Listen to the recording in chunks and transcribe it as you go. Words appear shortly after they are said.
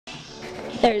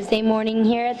Thursday morning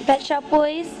here at the Pet Shop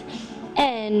Boys,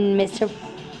 and Mr.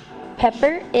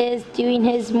 Pepper is doing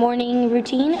his morning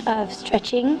routine of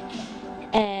stretching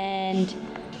and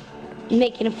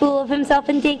making a fool of himself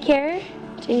in daycare,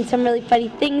 doing some really funny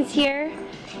things here.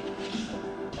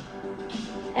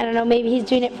 I don't know, maybe he's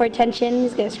doing it for attention.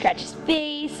 He's going to scratch his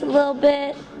face a little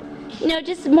bit. You know,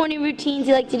 just morning routines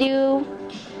he likes to do.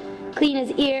 Clean his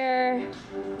ear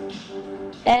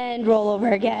and roll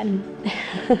over again.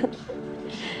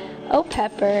 Oh,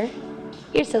 Pepper,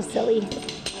 you're so silly.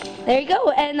 There you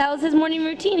go, and that was his morning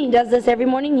routine. He does this every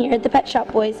morning here at the Pet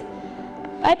Shop Boys.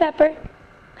 Bye, Pepper.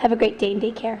 Have a great day in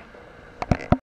daycare.